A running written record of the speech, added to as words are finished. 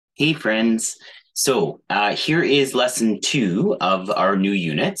Hey friends. Here is lesson 2 of our new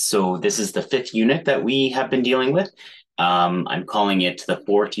unit. So this is the 5th unit that we have been dealing with. I'm calling it the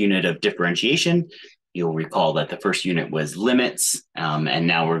 4th unit of differentiation. You'll recall that the first unit was limits, and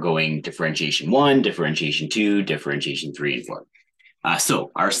now we're going differentiation 1, differentiation 2, differentiation 3, and 4.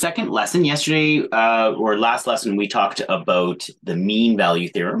 So our second lesson yesterday, or last lesson, we talked about the mean value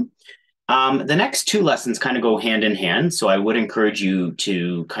theorem. The next 2 lessons kind of go hand in hand, so I would encourage you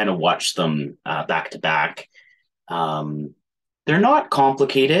to kind of watch them back to back. They're not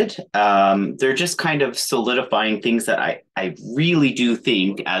complicated. They're just kind of solidifying things that I really do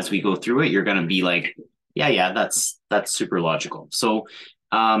think as we go through it, you're going to be like, yeah, that's super logical. So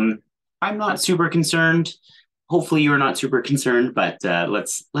I'm not super concerned. Hopefully you're not super concerned, but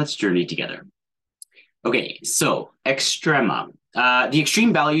let's journey together. Okay, so extrema. The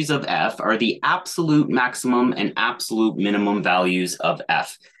extreme values of f are the absolute maximum and absolute minimum values of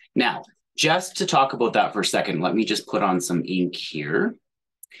f. Now, just to talk about that for a second, let me just put on some ink here.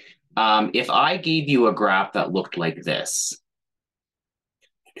 If I gave you a graph that looked like this,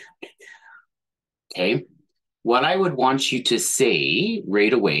 okay, what I would want you to say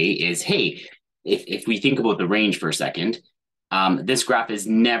right away is, hey, if we think about the range for a second, this graph is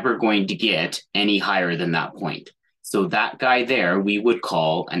never going to get any higher than that point. So that guy there, we would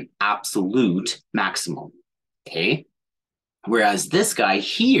call an absolute maximum, okay? Whereas this guy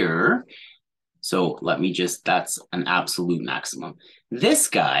here, so that's an absolute maximum. This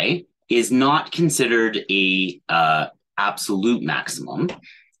guy is not considered a absolute maximum,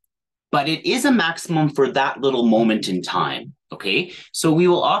 but it is a maximum for that little moment in time, okay? So we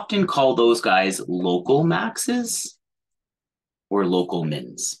will often call those guys local maxes or local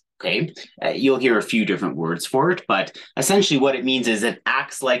mins. Okay, you'll hear a few different words for it, but essentially what it means is it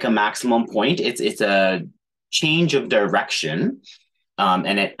acts like a maximum point. It's a change of direction,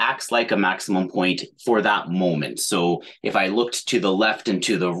 and it acts like a maximum point for that moment. So if I looked to the left and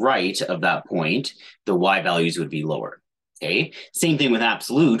to the right of that point, the y values would be lower. Okay, same thing with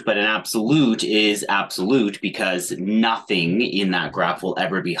absolute, but an absolute is absolute because nothing in that graph will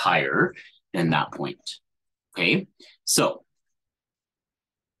ever be higher than that point. Okay, so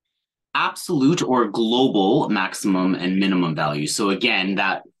absolute or global maximum and minimum value. So again,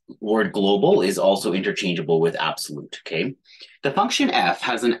 that word global is also interchangeable with absolute, okay? The function f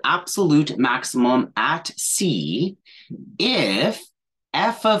has an absolute maximum at c if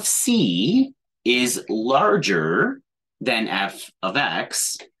f of c is larger than f of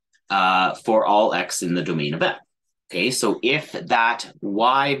x for all x in the domain of f. Okay, so if that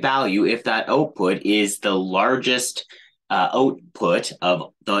y value, if that output is the largest output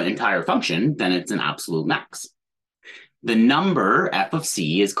of the entire function, then it's an absolute max. The number f of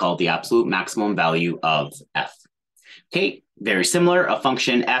c is called the absolute maximum value of f. Okay, very similar. A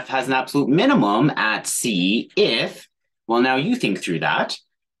function f has an absolute minimum at c if, well, now you think through that.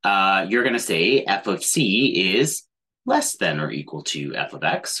 You're going to say f of c is less than or equal to f of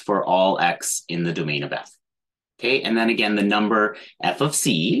x for all x in the domain of f. Okay, and then again, the number f of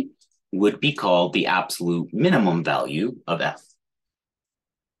c would be called the absolute minimum value of f.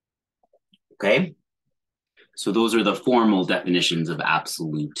 Okay, so those are the formal definitions of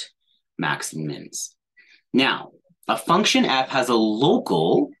absolute max and mins. Now, a function f has a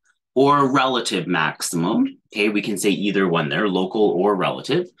local or relative maximum. Okay, we can say either one there, local or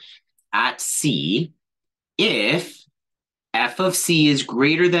relative, at c if f of c is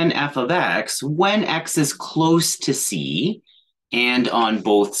greater than f of x when x is close to c and on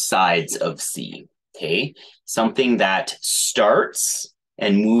both sides of c, okay? Something that starts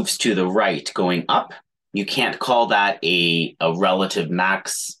and moves to the right going up, you can't call that a relative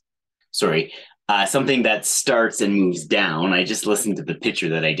max, sorry, something that starts and moves down. I just listened to the picture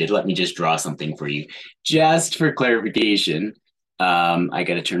that I did. Let me just draw something for you. Just for clarification, I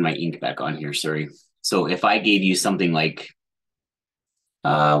got to turn my ink back on here, sorry. So if I gave you something like,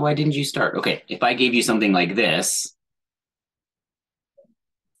 why didn't you start? Okay, if I gave you something like this,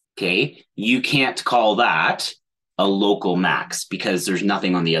 okay, you can't call that a local max because there's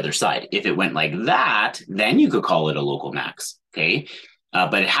nothing on the other side. If it went like that, then you could call it a local max, okay?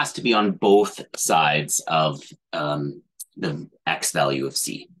 But it has to be on both sides of the x value of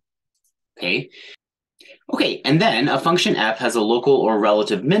c, okay? Okay, and then a function f has a local or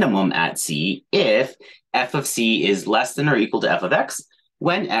relative minimum at c if f of c is less than or equal to f of x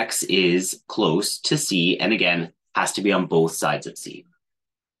when x is close to c, and again, has to be on both sides of c.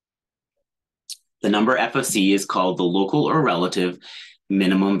 The number f of c is called the local or relative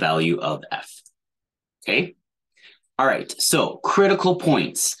minimum value of f. Okay? All right, so critical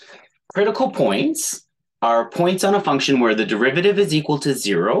points. Critical points are points on a function where the derivative is equal to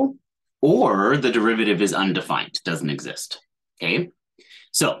 0 or the derivative is undefined, doesn't exist. Okay,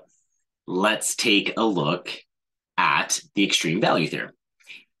 so let's take a look at the extreme value theorem.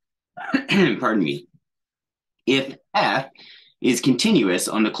 Pardon me. If f is continuous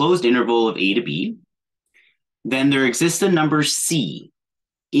on the closed interval of a to b, then there exists a number c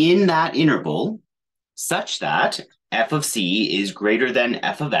in that interval such that f of c is greater than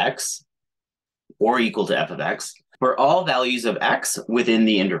f of x or equal to f of x for all values of x within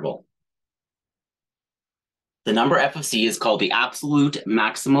the interval. The number f of c is called the absolute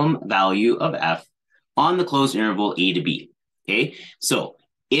maximum value of f on the closed interval a to b. Okay, so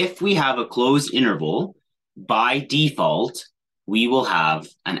if we have a closed interval, by default, we will have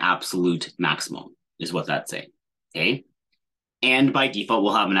an absolute maximum, is what that's saying. Okay, and by default,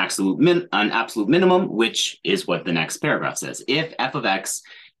 we'll have an absolute minimum, which is what the next paragraph says. If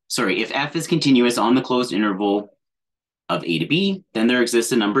f is continuous on the closed interval of a to b, then there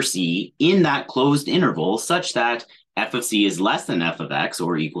exists a number c in that closed interval such that f of c is less than f of x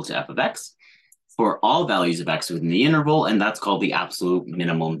or equal to f of x for all values of x within the interval, and that's called the absolute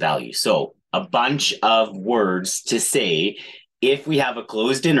minimum value. So a bunch of words to say, if we have a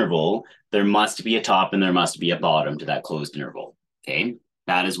closed interval, there must be a top and there must be a bottom to that closed interval. Okay,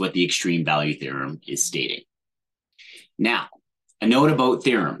 that is what the extreme value theorem is stating. Now, a note about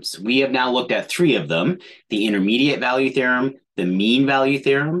theorems. We have now looked at 3 of them: the intermediate value theorem, the mean value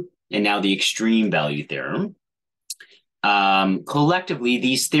theorem, and now the extreme value theorem. Collectively,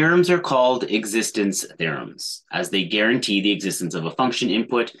 these theorems are called existence theorems, as they guarantee the existence of a function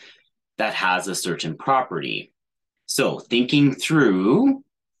input that has a certain property. So thinking through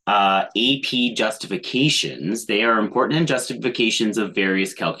AP justifications, they are important in justifications of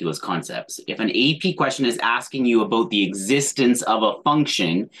various calculus concepts. If an AP question is asking you about the existence of a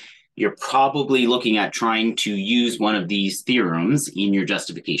function, you're probably looking at trying to use one of these theorems in your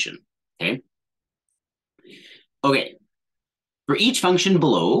justification. Okay. Okay. For each function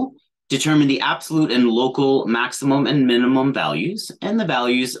below, determine the absolute and local maximum and minimum values and the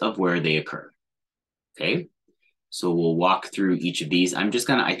values of where they occur. Okay. So we'll walk through each of these.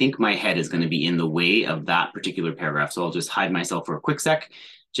 I think my head is going to be in the way of that particular paragraph. So I'll just hide myself for a quick sec,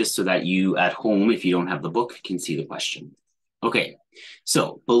 just so that you at home, if you don't have the book, can see the question. Okay,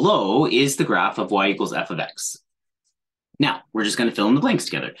 so below is the graph of y equals f of x. Now, we're just going to fill in the blanks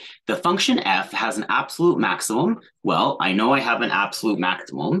together. The function f has an absolute maximum. Well, I know I have an absolute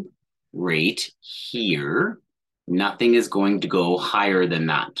maximum right here. Nothing is going to go higher than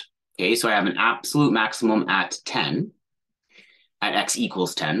that. Okay, so I have an absolute maximum at 10, at x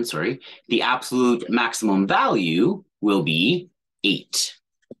equals 10, sorry. The absolute maximum value will be 8.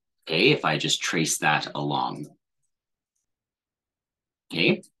 Okay, if I just trace that along.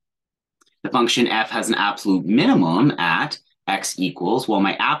 Okay, the function f has an absolute minimum at x equals, well,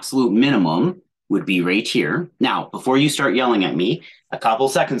 my absolute minimum would be right here. Now, before you start yelling at me, a couple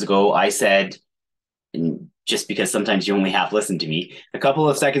seconds ago, I said, and just because sometimes you only half listen to me, a couple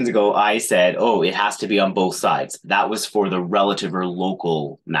of seconds ago, I said, oh, it has to be on both sides. That was for the relative or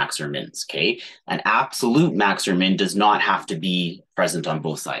local max or mins, okay? An absolute max or min does not have to be present on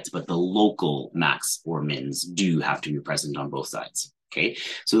both sides, but the local max or mins do have to be present on both sides, okay?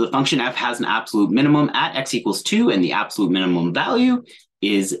 So the function f has an absolute minimum at x equals 2, and the absolute minimum value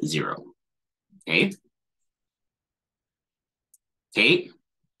is 0, okay? Okay,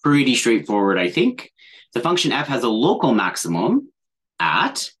 pretty straightforward, I think. The function f has a local maximum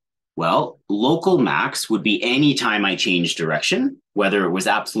at, well, local max would be any time I change direction, whether it was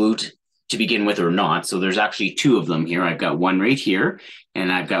absolute to begin with or not. So there's actually 2 of them here. I've got one right here,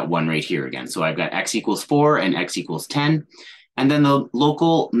 and I've got one right here again. So I've got x equals 4 and x equals 10. And then the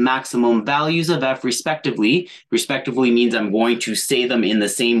local maximum values of f respectively means I'm going to say them in the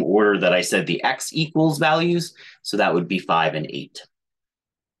same order that I said the x equals values. So that would be 5 and 8.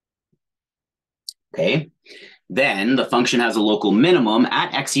 Okay, then the function has a local minimum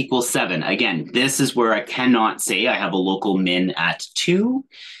at x equals 7. Again, this is where I cannot say I have a local min at 2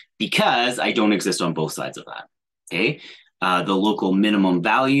 because I don't exist on both sides of that. Okay, the local minimum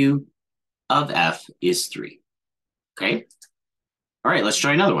value of f is 3. Okay, all right, let's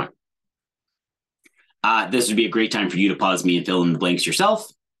try another one. This would be a great time for you to pause me and fill in the blanks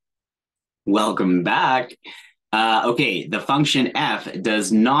yourself. Welcome back. Okay, the function f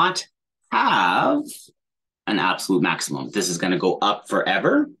does not have an absolute maximum. This is going to go up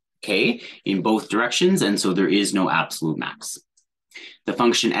forever, okay, in both directions, and so there is no absolute max. The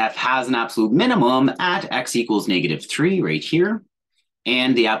function f has an absolute minimum at x equals -3 right here,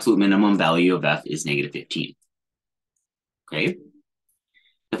 and the absolute minimum value of f is -15. Okay.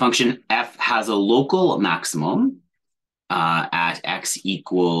 The function f has a local maximum at x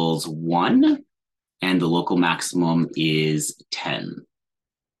equals 1, and the local maximum is 10.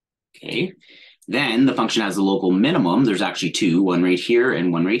 Okay, then the function has a local minimum. There's actually two, one right here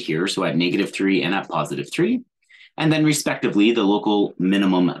and one right here. So at -3 and at +3. And then respectively, the local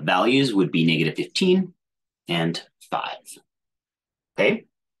minimum values would be -15 and 5. Okay.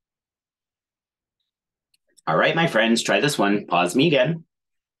 All right, my friends, try this one. Pause me again.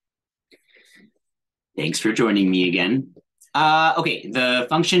 Thanks for joining me again. Okay, the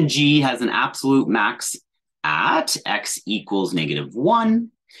function g has an absolute max at x equals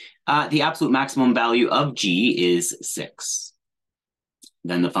 -1. The absolute maximum value of g is 6.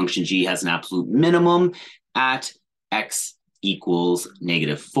 Then the function g has an absolute minimum at x equals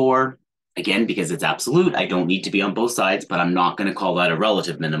 -4. Again, because it's absolute, I don't need to be on both sides, but I'm not going to call that a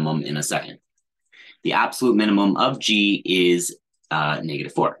relative minimum in a second. The absolute minimum of g is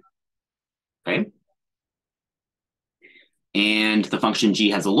 -4. Okay. And the function g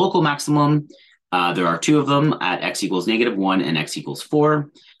has a local maximum. There are two of them at x equals -1 and x equals 4.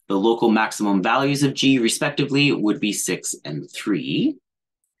 The local maximum values of g, respectively, would be 6 and 3.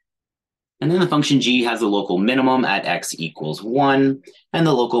 And then the function g has a local minimum at x equals 1, and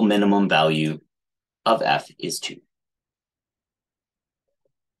the local minimum value of f is 2.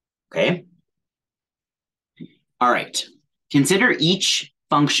 Okay? All right. Consider each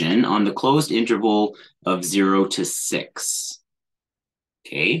function on the closed interval of 0 to 6.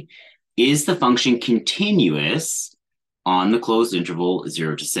 Okay? Is the function continuous on the closed interval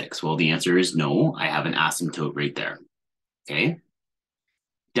 0 to 6? Well, the answer is no. I have an asymptote right there. Okay?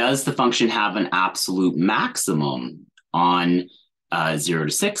 Does the function have an absolute maximum on 0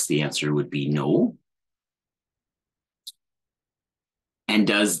 to 6? The answer would be no. And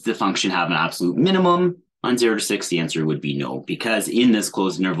does the function have an absolute minimum on 0 to 6? The answer would be no, because in this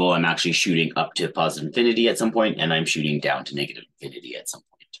closed interval, I'm actually shooting up to positive infinity at some point, and I'm shooting down to negative infinity at some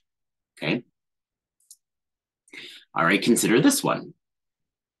point. Okay. All right, consider this one.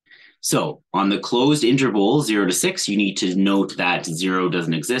 So on the closed interval 0 to 6, you need to note that 0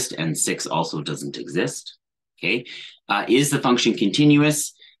 doesn't exist and 6 also doesn't exist. Okay. Is the function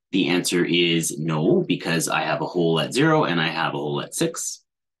continuous? The answer is no, because I have a hole at 0 and I have a hole at 6.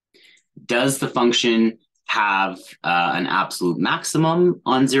 Does the function have an absolute maximum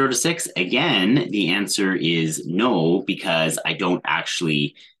on 0 to 6? Again, the answer is no, because I don't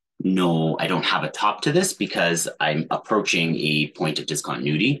actually know, I don't have a top to this because I'm approaching a point of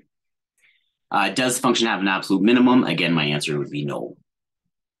discontinuity. Does the function have an absolute minimum? Again, my answer would be no.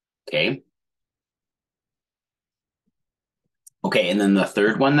 Okay. Okay, and then the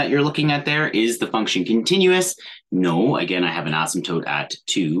third one that you're looking at there, is the function continuous? No, again, I have an asymptote at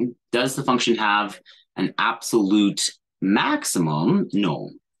 2. Does the function have an absolute maximum?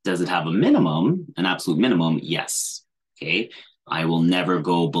 No. Does it have a minimum, an absolute minimum? Yes. Okay, I will never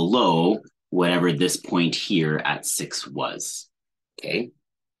go below whatever this point here at 6 was. Okay,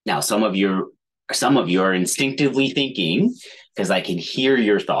 now some of you are instinctively thinking, because I can hear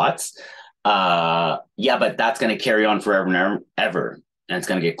your thoughts, yeah, but that's going to carry on forever and ever, and it's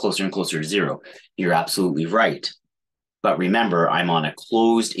going to get closer and closer to 0. You're absolutely right. But remember, I'm on a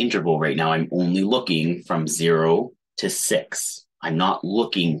closed interval right now. I'm only looking from 0 to 6. I'm not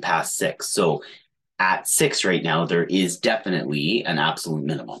looking past 6. So at 6 right now, there is definitely an absolute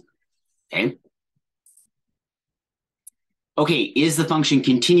minimum. Okay. Okay, is the function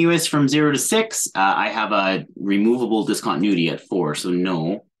continuous from 0 to 6? I have a removable discontinuity at 4, so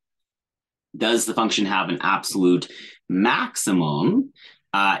no. Does the function have an absolute maximum?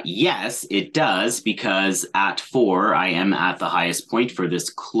 Yes, it does, because at 4, I am at the highest point for this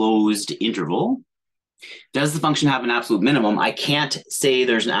closed interval. Does the function have an absolute minimum? I can't say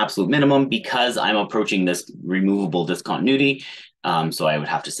there's an absolute minimum because I'm approaching this removable discontinuity, so I would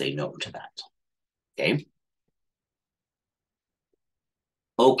have to say no to that. Okay.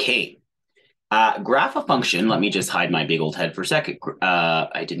 Okay. Graph a function. Let me just hide my big old head for a second.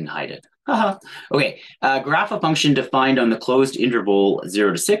 I didn't hide it. Okay. Graph a function defined on the closed interval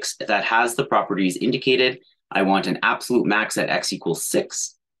 0 to 6 that has the properties indicated. I want an absolute max at x equals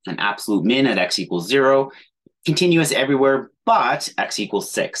 6, an absolute min at x equals 0, continuous everywhere but x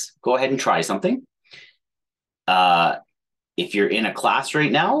equals 6. Go ahead and try something. If you're in a class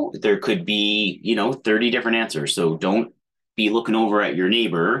right now, there could be, 30 different answers. So don't be looking over at your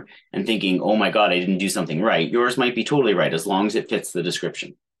neighbor and thinking, oh my God, I didn't do something right. Yours might be totally right as long as it fits the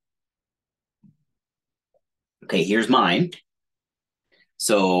description. Okay, here's mine.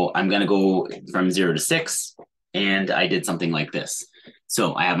 So I'm going to go from 0 to 6, and I did something like this.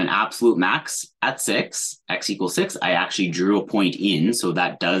 So I have an absolute max at 6, x equals 6. I actually drew a point in, so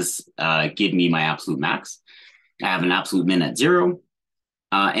that does give me my absolute max. I have an absolute min at 0,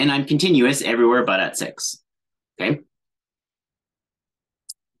 and I'm continuous everywhere but at 6. Okay.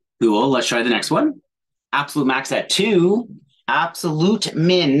 Cool. Let's try the next one. Absolute max at 2, absolute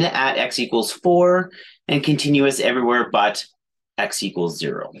min at x equals 4, and continuous everywhere but x equals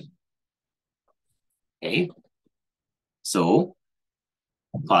 0. Okay. So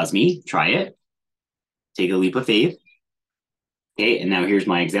pause me, try it, take a leap of faith. Okay, and now here's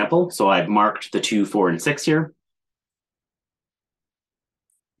my example. So I've marked the 2, 4, and 6 here.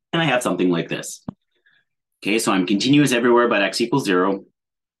 And I have something like this. Okay, so I'm continuous everywhere but x equals 0.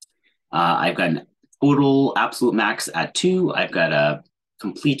 I've got an total absolute max at 2. I've got a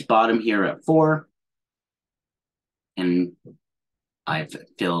complete bottom here at 4. And I've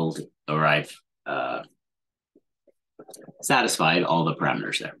filled, or I've satisfied all the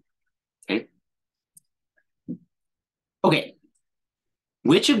parameters there. Okay. Okay.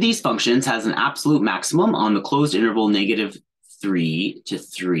 Which of these functions has an absolute maximum on the closed interval -3 to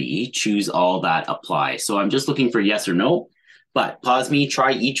 3? Choose all that apply. So I'm just looking for yes or no, but pause me,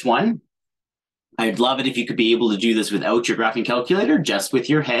 try each one. I'd love it if you could be able to do this without your graphing calculator, just with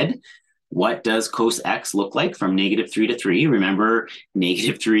your head. What does cos x look like from -3 to 3? Remember,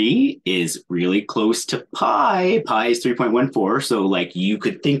 -3 is really close to pi. Pi is 3.14. So like you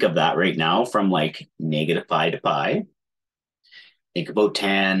could think of that right now from like -pi to pi. Think about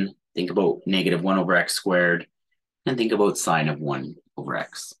tan, think about -1 over x squared, and think about sine of 1 over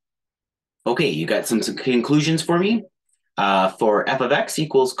x. Okay, you got some conclusions for me? For f of x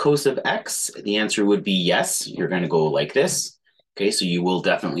equals cos of x, the answer would be yes. You're going to go like this. Okay, so you will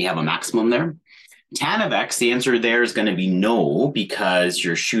definitely have a maximum there. Tan of x, the answer there is going to be no, because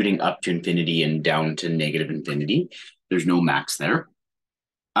you're shooting up to infinity and down to -infinity. There's no max there.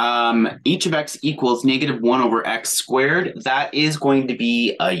 H of x equals -1 over x squared. That is going to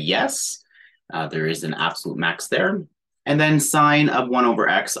be a yes. There is an absolute max there. And then sine of 1 over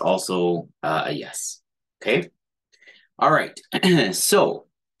x, also a yes. Okay. All right. So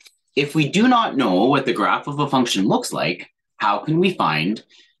if we do not know what the graph of a function looks like, how can we find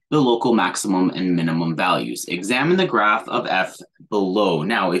the local maximum and minimum values? Examine the graph of f below.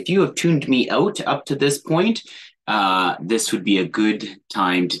 Now, if you have tuned me out up to this point, this would be a good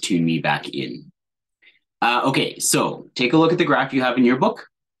time to tune me back in. Okay, so take a look at the graph you have in your book.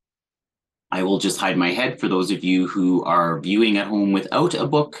 I will just hide my head for those of you who are viewing at home without a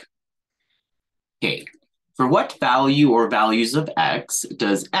book. Okay, for what value or values of x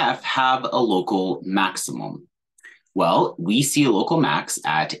does f have a local maximum? Well, we see a local max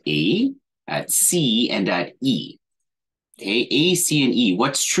at A, at C, and at E. Okay, A, C, and E.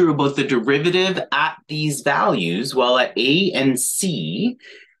 What's true about the derivative at these values? Well, at A and C,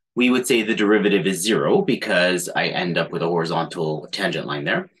 we would say the derivative is 0 because I end up with a horizontal tangent line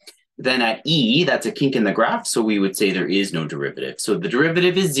there. Then at E, that's a kink in the graph, so we would say there is no derivative. So the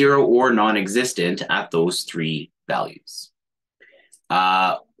derivative is 0 or non-existent at those 3 values.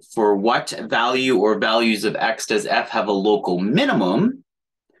 For what value or values of x does f have a local minimum?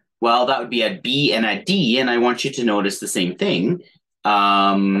 Well, that would be at B and at D, and I want you to notice the same thing.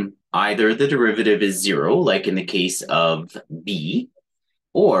 Either the derivative is 0, like in the case of B,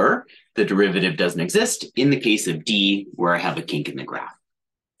 or the derivative doesn't exist in the case of D, where I have a kink in the graph.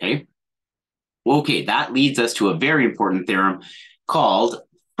 Okay. Okay, that leads us to a very important theorem called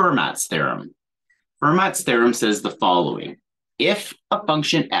Fermat's theorem. Fermat's theorem says the following. If a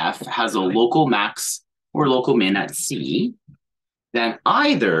function f has a local max or local min at C, then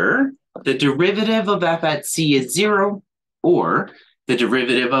either the derivative of f at C is 0 or the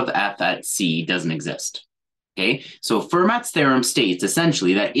derivative of f at C doesn't exist. Okay, so Fermat's theorem states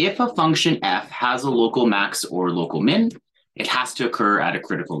essentially that if a function f has a local max or local min, it has to occur at a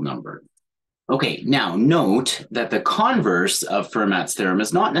critical number. Okay, now note that the converse of Fermat's theorem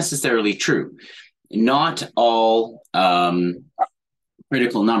is not necessarily true. Not all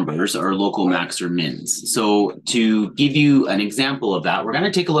critical numbers are local max or mins. So to give you an example of that, we're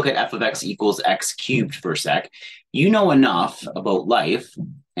going to take a look at f of x equals x cubed for a sec. You know enough about life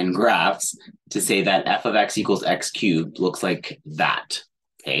and graphs to say that f of x equals x cubed looks like that.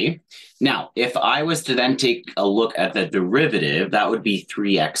 Okay. Now, if I was to then take a look at the derivative, that would be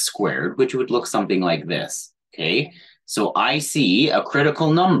 3x squared, which would look something like this. Okay. So I see a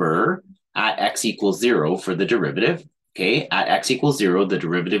critical number at x equals 0 for the derivative. Okay. At x equals 0, the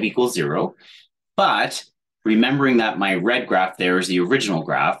derivative equals 0. But remembering that my red graph there is the original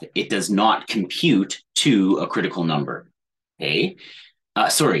graph, it does not compute to a critical number. Okay.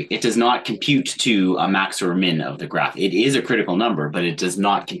 Sorry, it does not compute to a max or a min of the graph. It is a critical number, but it does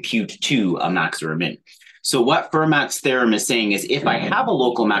not compute to a max or a min. So what Fermat's theorem is saying is if I have a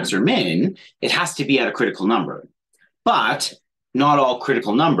local max or min, it has to be at a critical number. But not all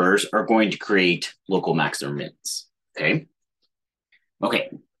critical numbers are going to create local max or mins. Okay. Okay.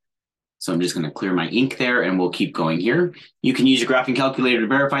 So I'm just going to clear my ink there and we'll keep going here. You can use your graphing calculator to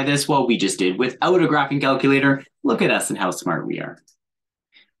verify this. Well, we just did without a graphing calculator. Look at us and how smart we are.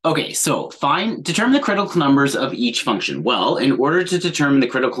 Okay, so determine the critical numbers of each function. Well, in order to determine the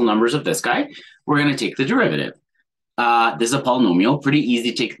critical numbers of this guy, we're going to take the derivative. This is a polynomial, pretty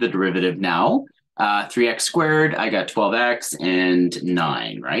easy to take the derivative now. 3x squared, I got 12x and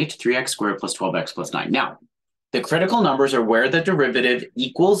 9, right? 3x squared plus 12x plus 9. Now, the critical numbers are where the derivative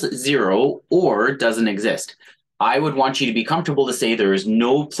equals 0 or doesn't exist. I would want you to be comfortable to say there is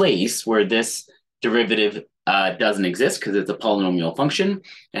no place where this derivative doesn't exist because it's a polynomial function,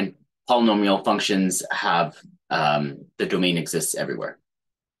 and polynomial functions have the domain exists everywhere.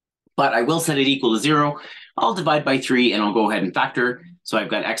 But I will set it equal to 0. I'll divide by 3 and I'll go ahead and factor. So I've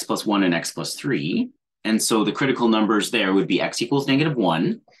got x plus 1 and x plus 3. And so the critical numbers there would be x equals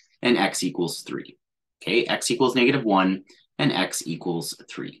 -1 and x equals 3. Okay, x equals -1 and x equals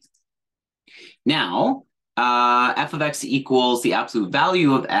 3. Now, f of x equals the absolute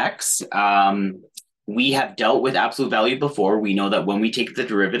value of x. We have dealt with absolute value before. We know that when we take the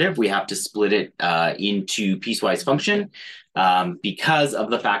derivative, we have to split it into piecewise function because of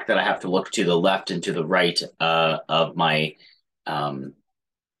the fact that I have to look to the left and to the right of my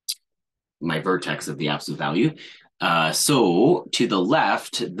my vertex of the absolute value. So to the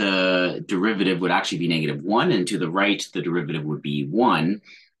left, the derivative would actually be -1, and to the right, the derivative would be 1.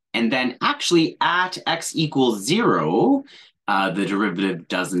 And then actually at x equals 0, the derivative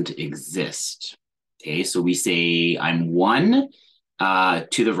doesn't exist. Okay, so we say I'm 1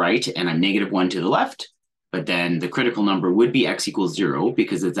 to the right and I'm -1 to the left, but then the critical number would be x equals 0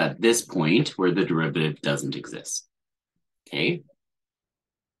 because it's at this point where the derivative doesn't exist. Okay.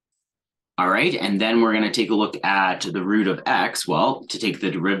 All right, and then we're going to take a look at the root of x. Well, to take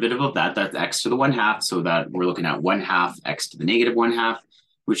the derivative of that, that's x to the 1/2, so that we're looking at 1/2 x to the -1/2,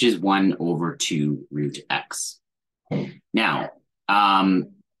 which is 1 over 2 root x. Now,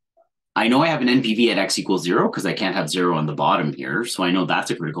 I know I have an NPV at x equals 0 because I can't have 0 on the bottom here, so I know that's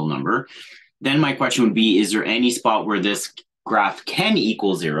a critical number. Then my question would be, is there any spot where this graph can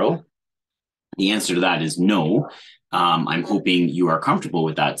equal 0? The answer to that is no. I'm hoping you are comfortable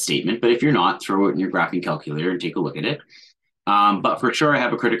with that statement, but if you're not, throw it in your graphing calculator and take a look at it. But for sure, I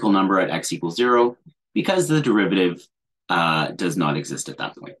have a critical number at x equals 0 because the derivative does not exist at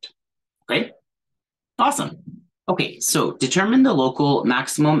that point. Okay, awesome. Okay, so determine the local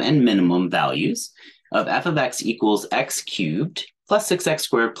maximum and minimum values of f of x equals x cubed plus 6x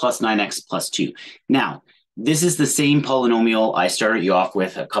squared plus 9x plus 2. Now, this is the same polynomial I started you off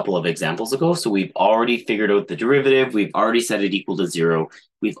with a couple of examples ago. So we've already figured out the derivative. We've already set it equal to 0.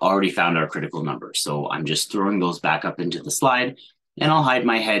 We've already found our critical number. So I'm just throwing those back up into the slide, and I'll hide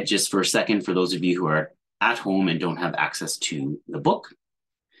my head just for a second for those of you who are at home and don't have access to the book.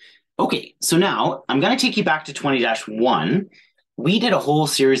 Okay, so now I'm going to take you back to 20-1. We did a whole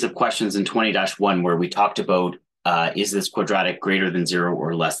series of questions in 20-1 where we talked about is this quadratic greater than 0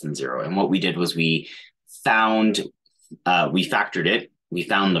 or less than 0? And what we did was we factored it, we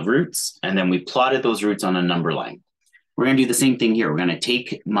found the roots, and then we plotted those roots on a number line. We're going to do the same thing here. We're going to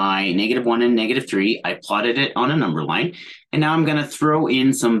take my -1 and -3. I plotted it on a number line, and now I'm going to throw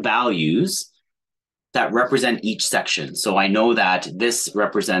in some values that represent each section. So I know that this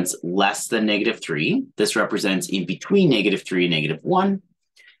represents less than -3. This represents in between -3 and -1.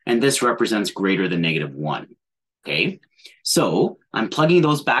 And this represents greater than -1. Okay, so I'm plugging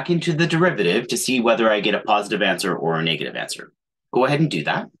those back into the derivative to see whether I get a positive answer or a negative answer. Go ahead and do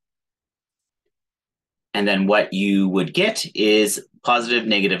that. And then what you would get is positive,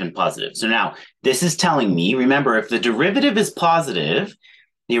 negative, and positive. So now this is telling me, remember, if the derivative is positive,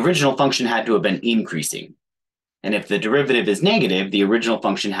 the original function had to have been increasing. And if the derivative is negative, the original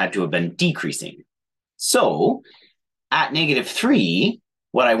function had to have been decreasing. So at -3,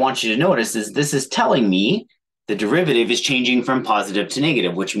 what I want you to notice is this is telling me the derivative is changing from positive to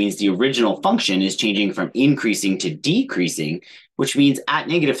negative, which means the original function is changing from increasing to decreasing, which means at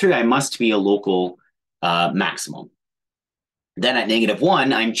 -3, I must be a local maximum. Then at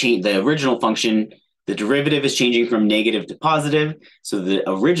 -1, I'm changing the original function. The derivative is changing from negative to positive. So the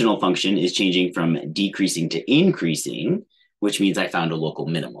original function is changing from decreasing to increasing, which means I found a local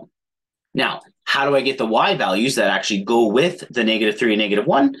minimum. Now, how do I get the y values that actually go with the -3 and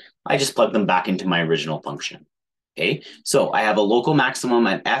 -1? I just plug them back into my original function. Okay, so I have a local maximum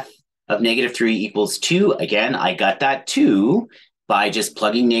at f of -3 equals 2. Again, I got that 2 by just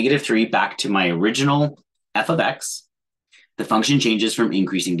plugging -3 back to my original f of x. The function changes from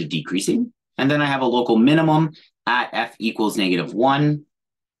increasing to decreasing. And then I have a local minimum at f equals -1.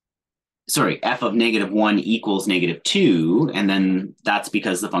 Sorry, f of -1 equals -2. And then that's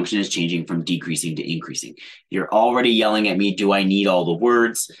because the function is changing from decreasing to increasing. You're already yelling at me, do I need all the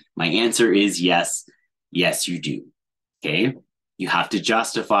words? My answer is yes. Yes, you do. Okay. You have to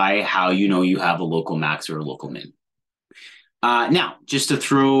justify how you know you have a local max or a local min. Now, just to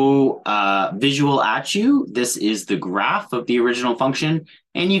throw visual at you, this is the graph of the original function.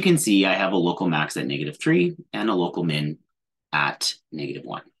 And you can see I have a local max at -3 and a local min at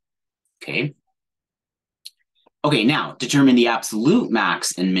 -1. Okay. Okay, now determine the absolute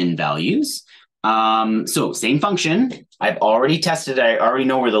max and min values. So same function. I've already tested it. I already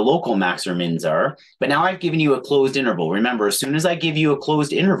know where the local max or mins are, but now I've given you a closed interval. Remember, as soon as I give you a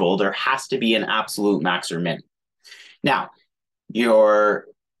closed interval, there has to be an absolute max or min. Now, your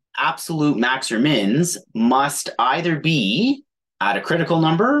absolute max or mins must either be at a critical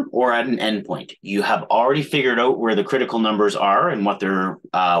number or at an endpoint. You have already figured out where the critical numbers are and what their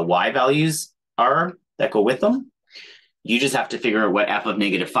y values are that go with them. You just have to figure out what f of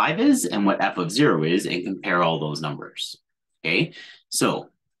 -5 is and what f of 0 is and compare all those numbers. Okay, so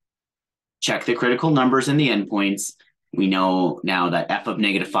check the critical numbers and the endpoints. We know now that f of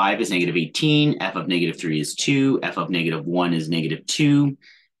 -5 is -18, f of -3 is 2, f of -1 is -2,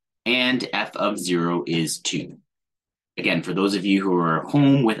 and f of 0 is 2. Again, for those of you who are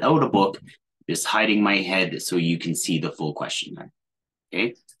home without a book, just hiding my head so you can see the full question.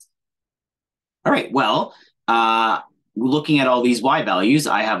 Okay. All right, well, looking at all these y values,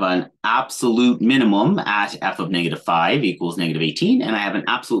 I have an absolute minimum at f of -5 equals -18, and I have an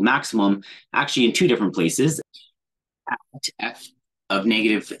absolute maximum actually in two different places at f of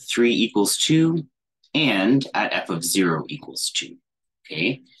 -3 equals 2 and at f of 0 equals 2.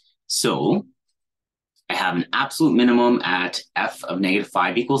 Okay, so I have an absolute minimum at f of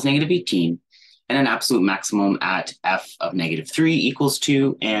 -5 equals -18 and an absolute maximum at f of -3 equals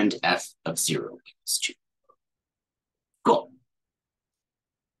 2 and f of 0 equals 2. Cool.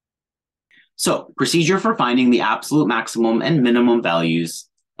 So, procedure for finding the absolute maximum and minimum values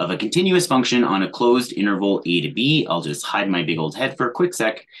of a continuous function on a closed interval a to b. I'll just hide my big old head for a quick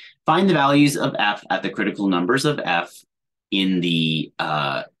sec. Find the values of f at the critical numbers of f in the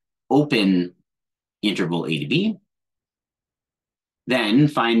open interval a to b. Then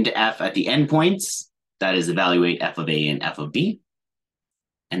find f at the endpoints, that is, evaluate f of a and f of b.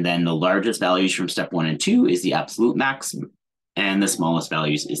 And then the largest values from step 1 and 2 is the absolute max, and the smallest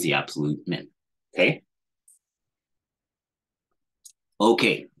values is the absolute min. Okay.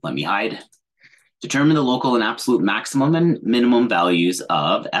 Okay, let me hide. Determine the local and absolute maximum and minimum values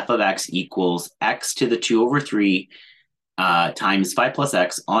of f of x equals x to the 2/3 times 5 plus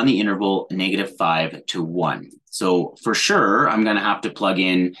x on the interval -5 to 1. So for sure, I'm going to have to plug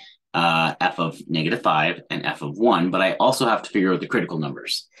in f of -5 and f of 1, but I also have to figure out the critical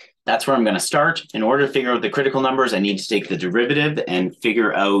numbers. That's where I'm going to start. In order to figure out the critical numbers, I need to take the derivative and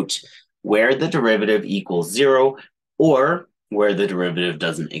figure out where the derivative equals 0 or where the derivative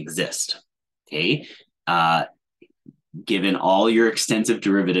doesn't exist. Okay. Given all your extensive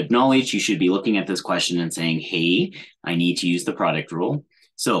derivative knowledge, you should be looking at this question and saying, hey, I need to use the product rule.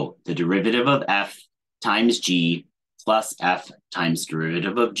 So the derivative of f times g plus f times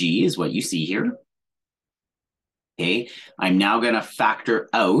derivative of g is what you see here. Okay, I'm now going to factor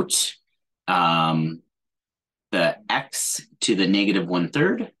out the x to the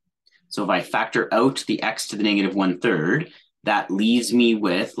 -1/3. So if I factor out the x to the -1/3, that leaves me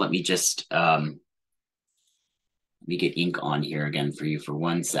with, let me just, let me get ink on here again for you for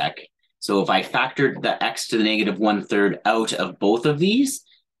 1 sec. So if I factored the x to the -1/3 out of both of these,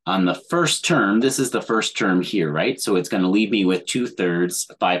 on the first term, this is the first term here, right? So it's going to leave me with 2/3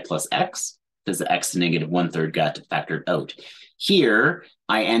 5 plus x, because the x to -1/3 got factored out. Here,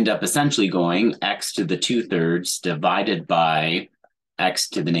 I end up essentially going x to the 2/3 divided by x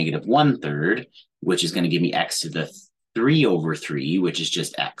to the -1/3, which is going to give me x to the 3/3, which is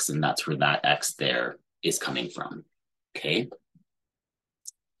just x, and that's where that x there is coming from. Okay.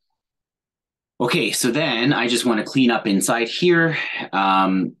 Okay, so then I just want to clean up inside here.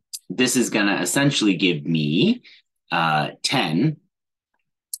 This is going to essentially give me 10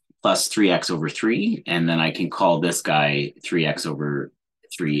 plus 3x over 3, and then I can call this guy 3x over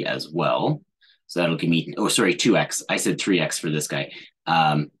 3 as well. So that'll give me, oh, sorry, 2x. I said 3x for this guy.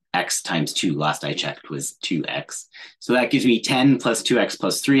 X times 2, last I checked, was 2x. So that gives me 10 plus 2x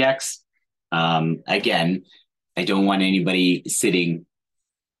plus 3x. Again, I don't want anybody sitting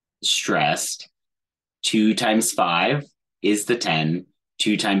stressed. 2 times 5 is the 10.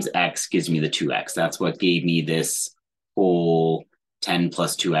 2 times x gives me the 2x. That's what gave me this whole 10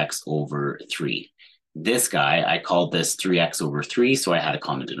 plus 2x over 3. This guy, I called this 3x over 3, so I had a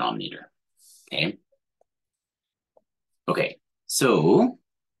common denominator. Okay. Okay, so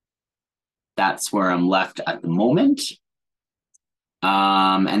that's where I'm left at the moment.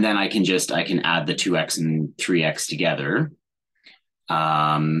 And then I can add the 2x and 3x together.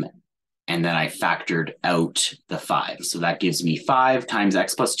 And then I factored out the 5. So that gives me 5 times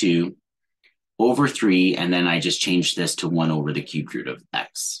x plus 2 over 3. And then I just changed this to 1 over the cubed root of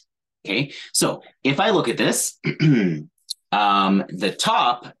x. Okay, so if I look at this, the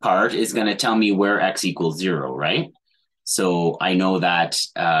top part is going to tell me where x equals 0, right? So I know that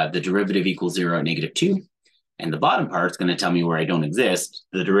the derivative equals 0 at -2. And the bottom part is going to tell me where I don't exist.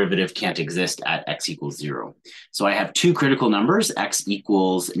 The derivative can't exist at x equals 0. So I have two critical numbers, x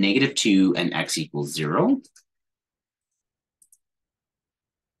equals -2 and x equals 0.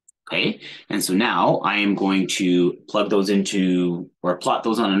 Okay, and so now I am going to plug those into, or plot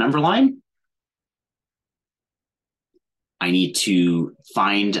those on a number line. I need to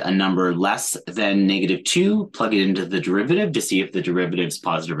find a number less than -2, plug it into the derivative to see if the derivative is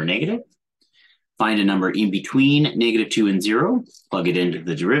positive or negative. Find a number in between -2 and 0, plug it into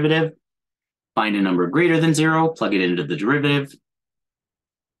the derivative. Find a number greater than 0, plug it into the derivative.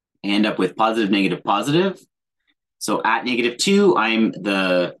 End up with positive, negative, positive. So at -2,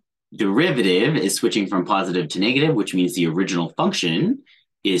 the derivative is switching from positive to negative, which means the original function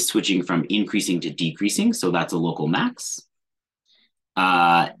is switching from increasing to decreasing. So that's a local max.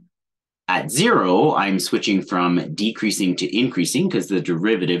 At 0, I'm switching from decreasing to increasing because the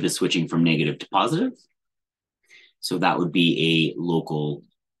derivative is switching from negative to positive. So that would be a local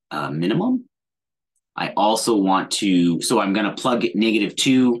minimum. I also want to, so I'm going to plug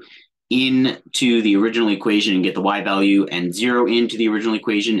 -2 into the original equation and get the y value, and 0 into the original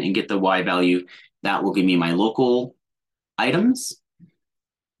equation and get the y value. That will give me my local items.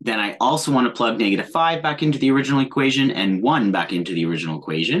 Then I also want to plug -5 back into the original equation and 1 back into the original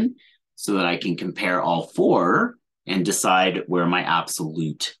equation so that I can compare all 4 and decide where my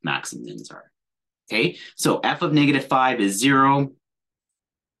absolute max and mins are. Okay, so f of -5 is 0.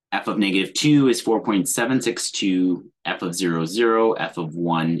 F of -2 is 4.762. F of 0 is 0. F of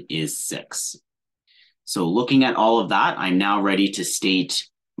 1 is 6. So looking at all of that, I'm now ready to state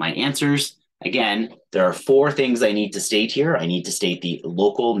my answers. Again, there are 4 things I need to state here. I need to state the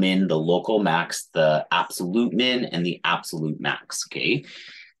local min, the local max, the absolute min, and the absolute max, okay?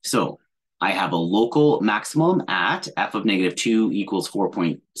 So I have a local maximum at f of -2 equals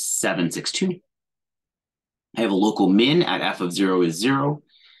 4.762. I have a local min at f of 0 is 0.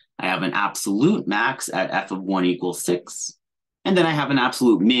 I have an absolute max at f of 1 equals 6. And then I have an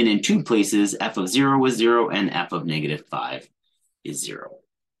absolute min in 2 places, f of 0 is 0 and f of -5 is 0.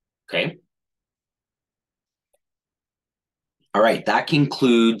 Okay. All right, that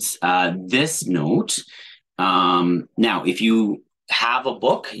concludes this note. Now, if you have a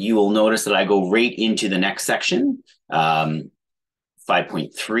book, you will notice that I go right into the next section,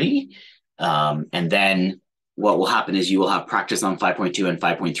 5.3. And then what will happen is you will have practice on 5.2 and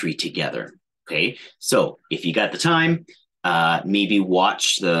 5.3 together. Okay, so if you got the time, maybe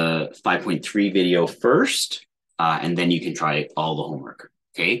watch the 5.3 video first, and then you can try all the homework.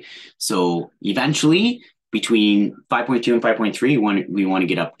 Okay, so eventually between 5.2 and 5.3, we want to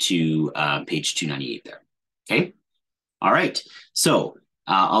get up to page 298 there. Okay, all right, so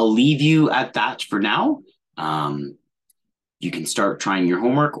I'll leave you at that for now. You can start trying your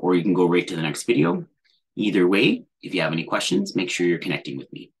homework, or you can go right to the next video. Either way, if you have any questions, make sure you're connecting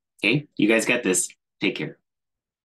with me. Okay, you guys get this. Take care.